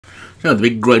So the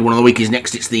big grade one of the week is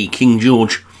next. It's the King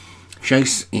George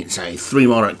Chase. It's a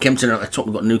 3-miler at Kempton. At the top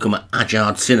we've got newcomer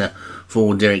Ajard Sinner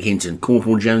for Derek Hinton.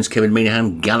 Corporal Jones, Kevin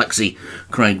Minahan, Galaxy,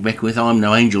 Craig Beckwith, I'm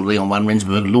No Angel, Leon Van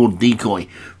Rensburg, Lord Decoy,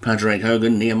 Padraig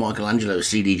Hogan, Near Michelangelo,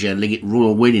 CDJ Liggett,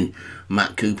 Royal Wedding,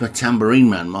 Matt Cooper, Tambourine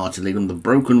Man, Martin Leadham, The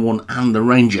Broken One and The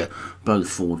Ranger, both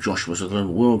for Joshua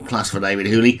Sutherland. World Class for David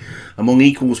Hooley. Among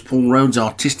equals, Paul Rhodes,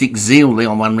 Artistic Zeal,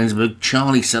 Leon Van Rensburg,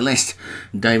 Charlie Celeste,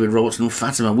 David Robertson,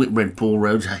 Fatima Whitbread, Paul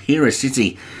Rhodes, Hira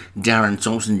City, Darren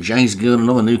Thompson, Jay's Girl,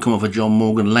 another newcomer for John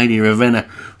Morgan, Lady Ravenna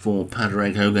for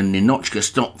Padraig Hogan, Ninochka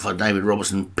Stop for David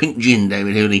Robertson, Pink Gin,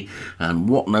 David Hooley, and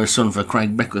What No Sun for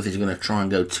Craig Beckwith. Is going to try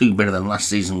and go 2 better than last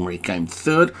season where he came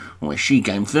third, or where she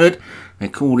came third. They're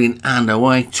called in and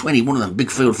away. 21 of them, big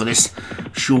field for this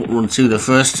short run to the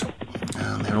first.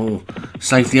 And they're all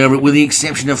safely over it with the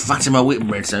exception of Fatima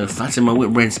Whitbread. So Fatima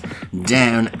Whitbread's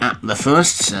down at the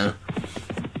first. So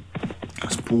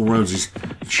that's Paul Rhodes'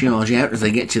 charge out as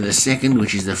they get to the second,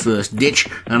 which is the first ditch.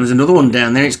 And there's another one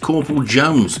down there. It's Corporal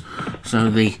Jones. So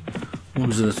the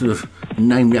ones that are sort of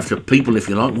named after people, if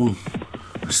you like. One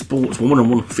a sportswoman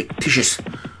and one fictitious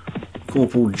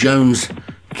Corporal Jones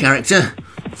character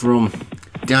from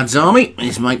Dad's Army.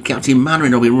 His mate Captain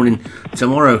Mandarin will be running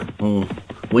tomorrow or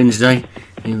Wednesday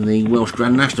in the Welsh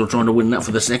Grand National, trying to win that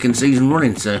for the second season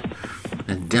running. So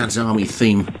a Dad's Army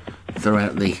theme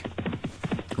throughout the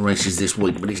races this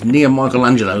week. But it's Near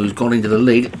Michelangelo who's gone into the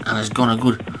lead and has gone a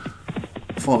good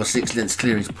 5 or 6 lengths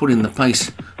clear. He's put in the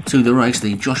pace to the race.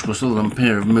 The Joshua Sutherland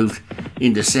pair have moved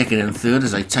into second and third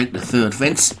as they take the third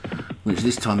fence, which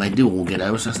this time they do all get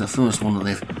over. So that's the first one that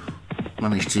they've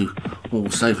managed to all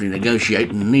safely negotiate.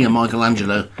 And Near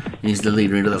Michelangelo is the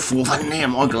leader into the fourth. And Near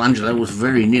Michelangelo was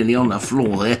very nearly on the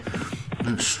floor there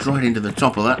and straight into the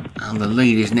top of that, and the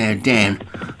lead is now down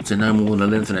to no more than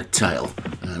a length and a tail.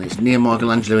 And it's Near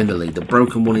Michelangelo in the lead. The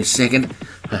Broken One is second.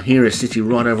 Hira City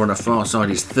right over on the far side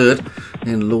is third.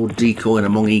 Then Lord Decoy and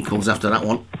Among Equals after that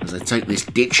one as they take this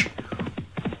ditch,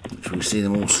 which we see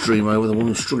them all stream over. The one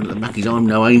who's struggling at the back is I'm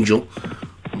No Angel.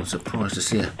 I'm surprised to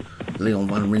see a Leon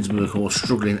Van Rensburg horse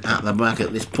struggling at the back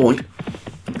at this point.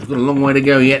 They've got a long way to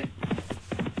go yet.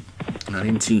 And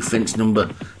into fence number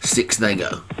 6 they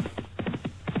go,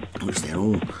 which they're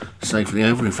all safely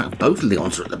over. In fact, both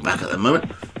Leons are at the back at the moment.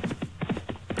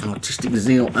 Artistic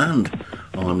Zeal and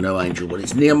I'm No Angel. But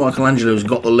it's Near Michelangelo who's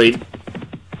got the lead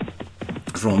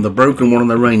from the Broken One and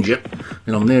the Ranger.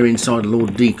 Then on their inside,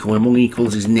 Lord Decoy. Among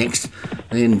Equals is next.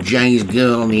 Then Jay's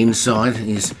Girl on the inside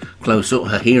is close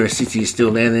up. Hira City is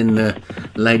still there. Then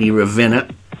Lady Ravenna.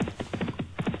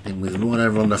 Then with right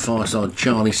over on the far side,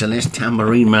 Charlie Celeste,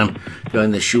 Tambourine Man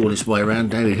going the shortest way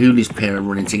around. David Hooley's pair are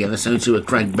running together. So too are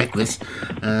Craig Beckwith.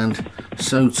 And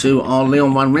so too are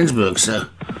Leon Van Rensburg. So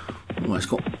it's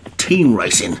got team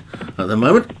racing at the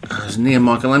moment. As Near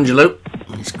Michelangelo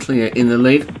is clear in the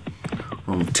lead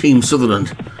from Team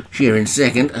Sutherland. Sheer in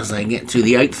second as they get to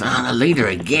the 8th. And the leader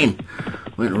again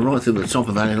went right through the top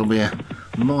of that. It'll be a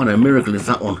minor miracle if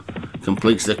that one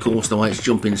completes the course the way it's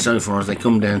jumping so far as they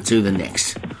come down to the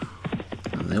next.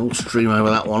 And they all stream over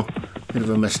that one. Bit of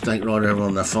a mistake right over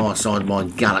on the far side by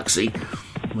Galaxy.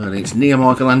 But it's Near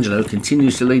Michelangelo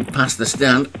continues to lead past the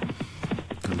stand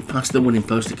and past the winning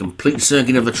post. A complete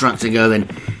circuit of the track to go then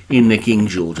in the King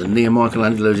George. And Near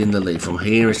Michelangelo's in the lead from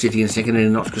Hira City in second,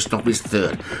 and Notchka Stop is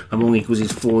third. Among Equals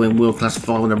is 4, then World Class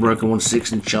 5 and a Broken One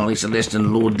 6, and Charlie Celeste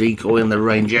and Lord Decoy and the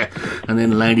Ranger, and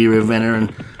then Lady Ravenna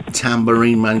and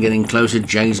Tambourine Man getting closer.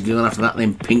 Jay's Girl after that,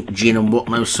 then Pink Gin and What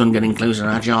No Sun getting closer.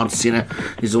 Ajard Sinner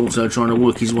is also trying to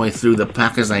work his way through the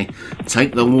pack as they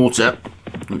take the water,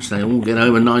 which they all get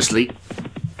over nicely.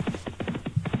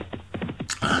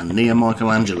 And Near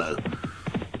Michelangelo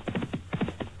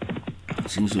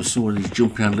seems to have saw he's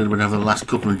jumping out a little bit over the last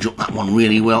couple and jumped that one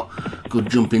really well. Good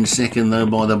jump in second though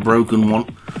by the Broken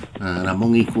One. And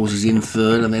Among Equals is in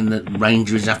third, and then the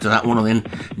Ranger is after that one, and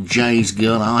then Jay's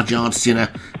Girl, Ajard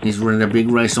Sinner is running a big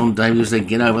race on David as they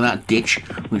get over that ditch,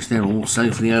 which they're all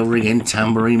safely over again.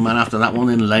 Tambourine Man after that one,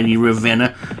 then Lady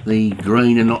Ravenna. The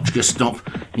green and Notchka Stop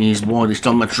is widest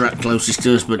on the track, closest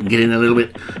to us, but getting a little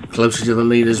bit closer to the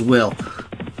lead as well.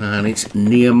 And it's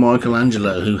Near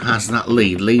Michelangelo who has that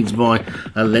lead. Leads by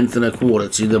a length and a quarter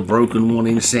to the Broken One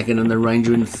in second and the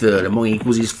Ranger in third. Among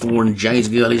Equals is 4 and Jay's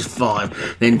Girl is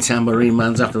 5. Then Tambourine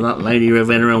Man's after that. Lady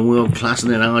Ravenna and World Class,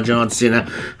 and then Ajard Sinner.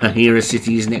 Hira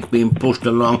City is next being pushed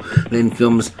along. Then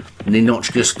comes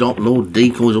Ninochka stop. Lord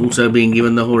Decoy's also being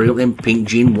given the hurry up. Then Pink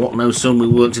Gin, What No Sun with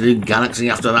work to do. Galaxy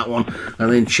after that one.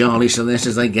 And then Charlie Celeste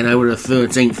as they get over to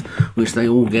 13th, which they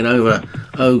all get over.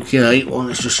 Okay, well,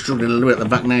 it's just struggling a little bit at the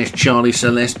back now. It's Charlie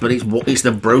Celeste, but it's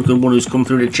the broken one who's come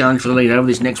through to challenge for the lead. Over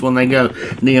this next one they go.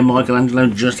 Near Michelangelo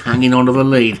just hanging on to the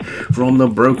lead from the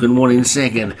broken one in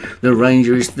second. The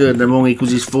Ranger is third. The Wrong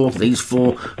Equals is fourth. These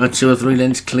four are 2 or 3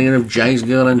 lengths clear of Jay's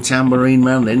Girl and Tambourine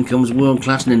Man. Then comes World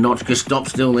Class. Ninochka stop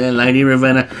still there. Lady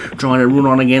Ravenna trying to run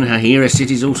on again. Hahira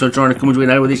City's also trying to come into it.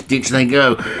 Over this ditch they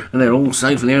go, and they're all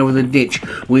safely over the ditch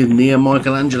with Near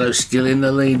Michelangelo still in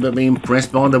the lead but being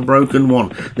pressed by the broken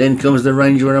one. Then comes the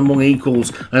Ranger and Among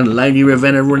Equals and Lady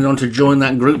Ravenna running on to join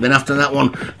that group. Then after that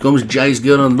one comes Jay's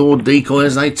Girl and Lord Decoy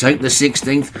as they take the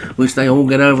 16th, which they all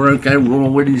get over. Okay, Royal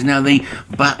Wedding's now the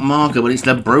back marker, but it's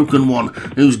the broken one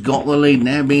who's got the lead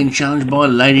now, being challenged by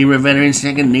Lady Ravenna in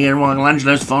second. Near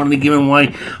Michelangelo's finally given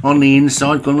way on the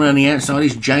inside. Coming around the outside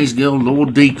is Jay's Girl.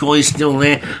 Lord Decoy is still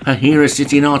there. Hahira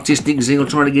City and Artistic Zeal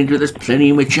trying to get into it. There's plenty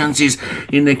of chances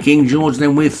in the King George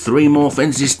then, with 3 more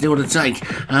fences still to take,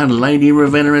 and Lady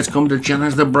Ravenna has come to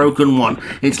challenge the broken one.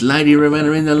 It's Lady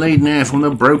Ravenna in the lead now from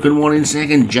the broken one in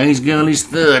second. Jay's Girl is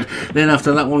third. Then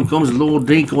after that one comes Lord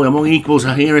Decoy. Among Equals,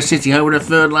 Hahira City over to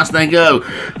third last they go,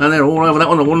 and they're all over that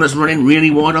one. The one that's running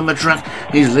really wide on the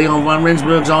track is Leon van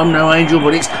Rensburg's I'm No Angel,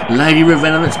 but it's Lady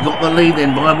Ravenna that's got the lead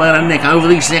then by about a neck. Over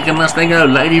the second last they go.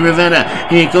 Lady Ravenna.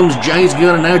 Here comes Jay's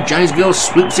Girl, and now Jay's Girl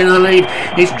swoops into the lead.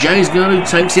 It's Jay's Girl who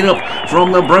takes it up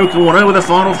from the broken one. Over the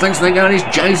final fence they go, and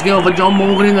it's Jay's Girl for John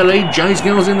Morgan in the lead. Jay's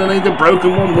Girl's in the lead. The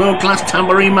broken one, World Class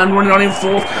Tambourine Man running on in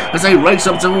fourth as they race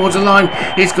up towards the line.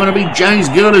 It's going to be Jay's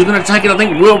Girl who's going to take it. I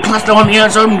think World Class on the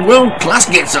outside, and World Class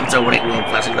gets up to win it. World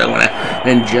Class is the winner.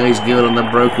 Then Jay's Girl on the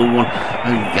broken one,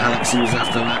 and Galaxy was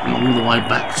after that, and all the way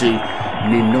back to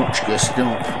Ninochka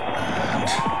stop.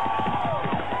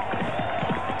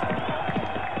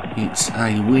 And it's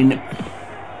a win.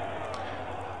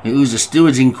 It was a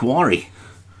steward's inquiry.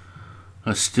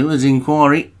 A steward's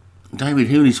inquiry. David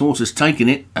Hooley's horse has taken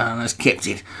it and has kept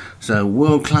it. So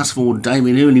World Class for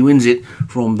David Hooley wins it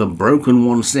from the broken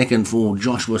one second for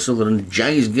Joshua Sutherland.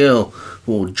 Jay's Girl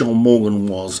for John Morgan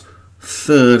was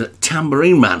third.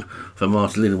 Tambourine Man for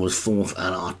Martin Lina was fourth.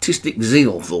 And Artistic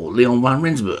Zeal for Leon van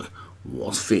Rensburg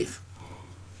was fifth.